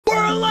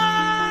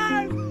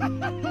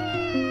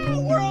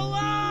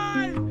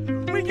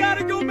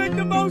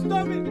most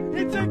of it.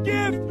 It's a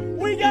gift.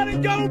 We gotta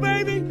go,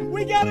 baby.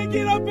 We gotta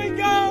get up and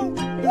go.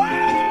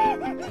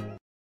 Woo!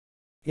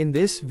 In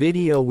this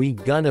video we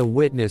gonna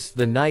witness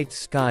the night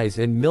skies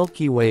and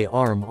Milky Way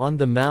arm on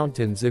the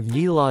mountains of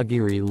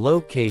Yelagiri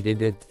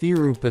located at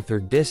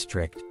Tirupattur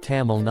district,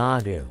 Tamil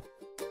Nadu.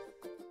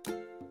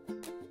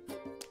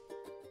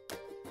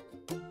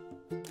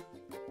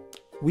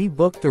 We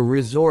booked a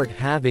resort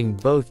having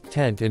both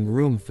tent and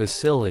room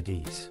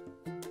facilities.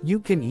 You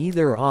can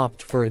either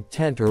opt for a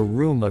tent or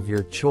room of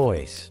your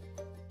choice.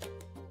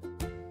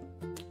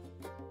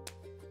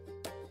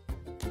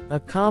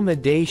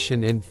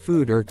 Accommodation and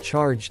food are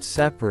charged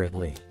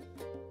separately.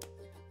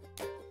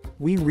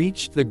 We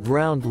reached the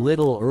ground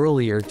little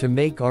earlier to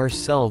make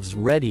ourselves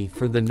ready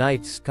for the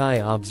night sky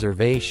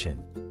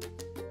observation.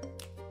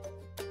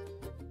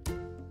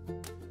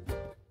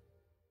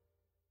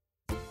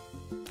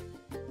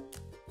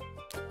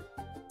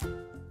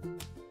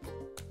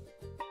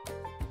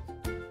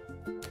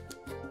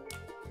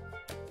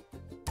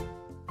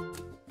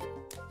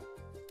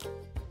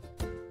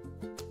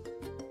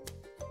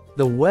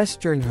 The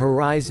western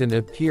horizon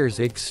appears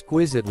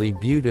exquisitely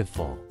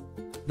beautiful.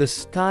 The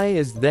sky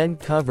is then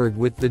covered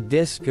with the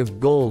disk of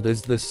gold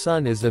as the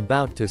sun is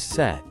about to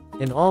set,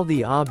 and all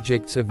the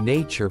objects of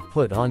nature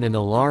put on an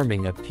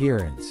alarming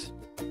appearance.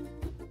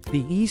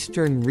 The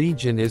eastern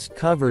region is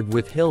covered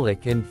with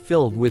hillock and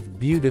filled with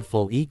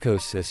beautiful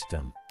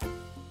ecosystem.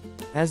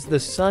 As the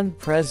sun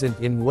present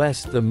in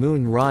west, the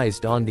moon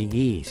rised on the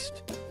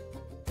east.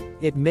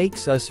 It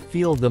makes us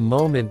feel the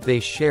moment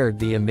they shared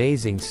the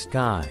amazing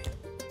sky.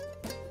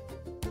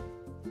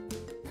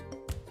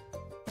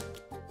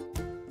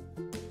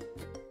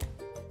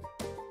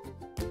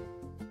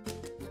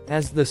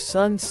 As the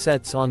sun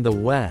sets on the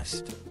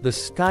west, the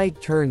sky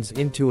turns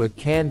into a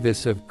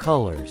canvas of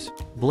colors,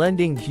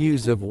 blending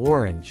hues of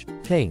orange,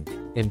 pink,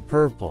 and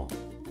purple.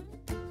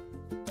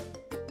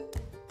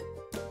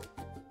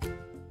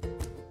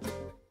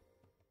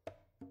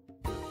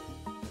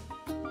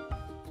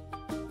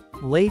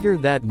 Later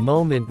that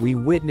moment we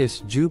witness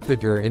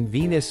Jupiter and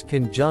Venus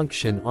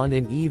conjunction on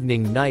an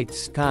evening night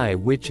sky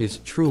which is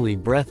truly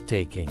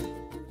breathtaking.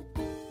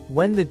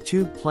 When the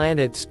two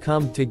planets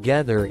come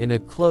together in a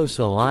close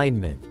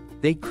alignment,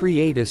 they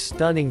create a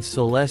stunning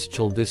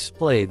celestial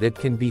display that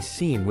can be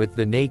seen with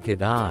the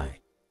naked eye.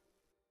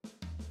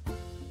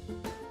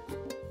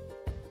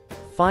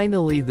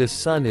 Finally the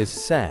sun is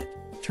set,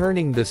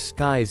 turning the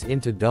skies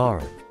into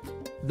dark.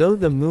 Though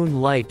the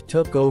moonlight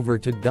took over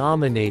to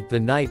dominate the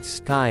night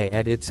sky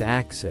at its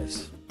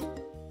axis.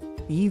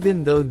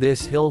 Even though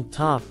this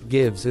hilltop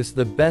gives us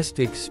the best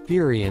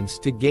experience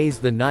to gaze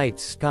the night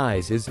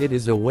skies as it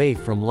is away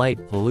from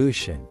light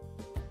pollution.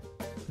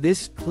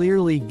 This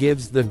clearly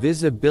gives the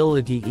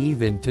visibility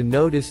even to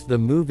notice the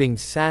moving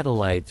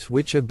satellites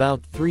which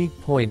about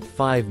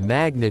 3.5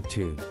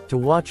 magnitude, to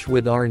watch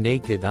with our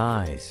naked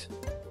eyes.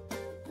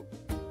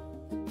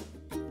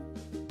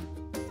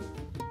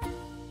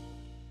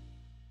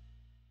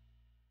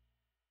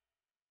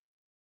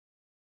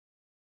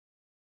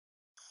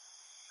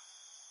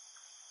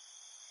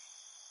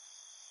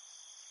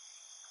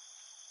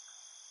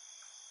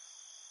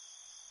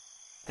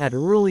 At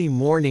early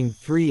morning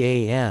 3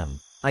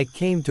 a.m., I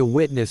came to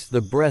witness the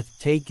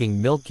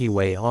breathtaking Milky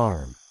Way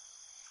arm.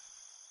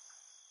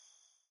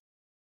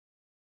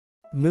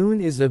 Moon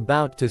is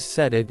about to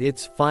set at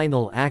its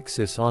final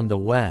axis on the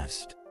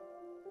west.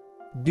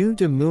 Due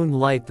to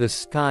moonlight, the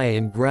sky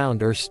and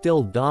ground are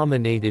still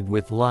dominated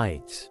with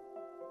lights.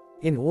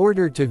 In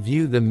order to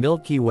view the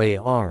Milky Way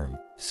arm,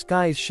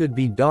 skies should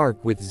be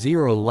dark with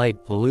zero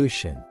light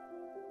pollution.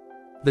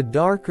 The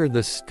darker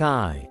the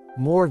sky,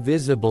 more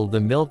visible the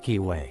Milky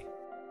Way.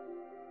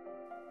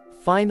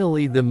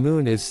 Finally the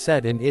moon is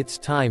set and it's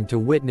time to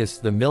witness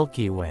the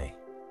Milky Way.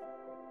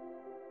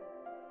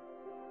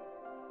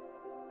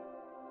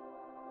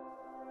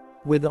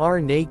 With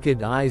our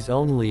naked eyes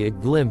only a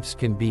glimpse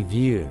can be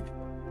viewed.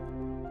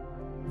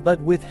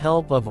 But with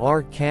help of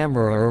our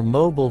camera or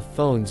mobile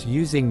phones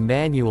using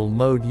manual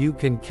mode you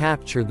can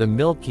capture the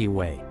Milky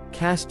Way,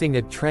 casting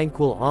a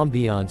tranquil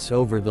ambiance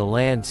over the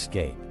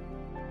landscape.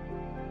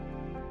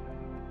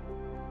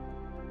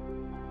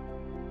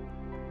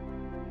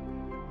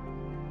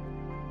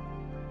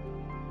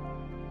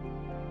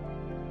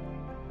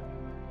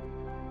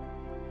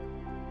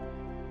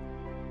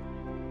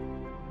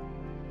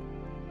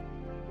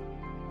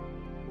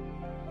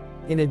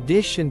 In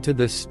addition to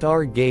the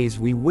stargaze,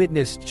 we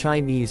witnessed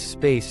Chinese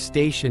space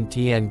station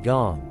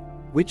Tiangong,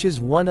 which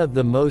is one of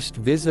the most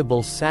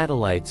visible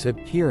satellites,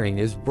 appearing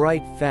as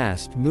bright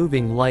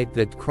fast-moving light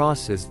that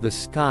crosses the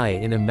sky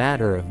in a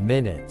matter of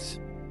minutes.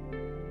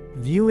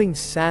 Viewing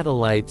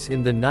satellites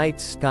in the night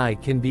sky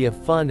can be a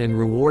fun and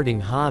rewarding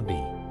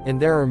hobby, and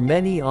there are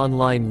many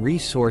online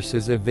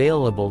resources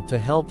available to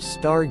help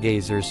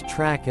stargazers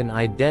track and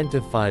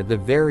identify the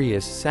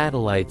various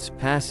satellites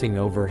passing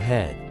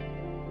overhead.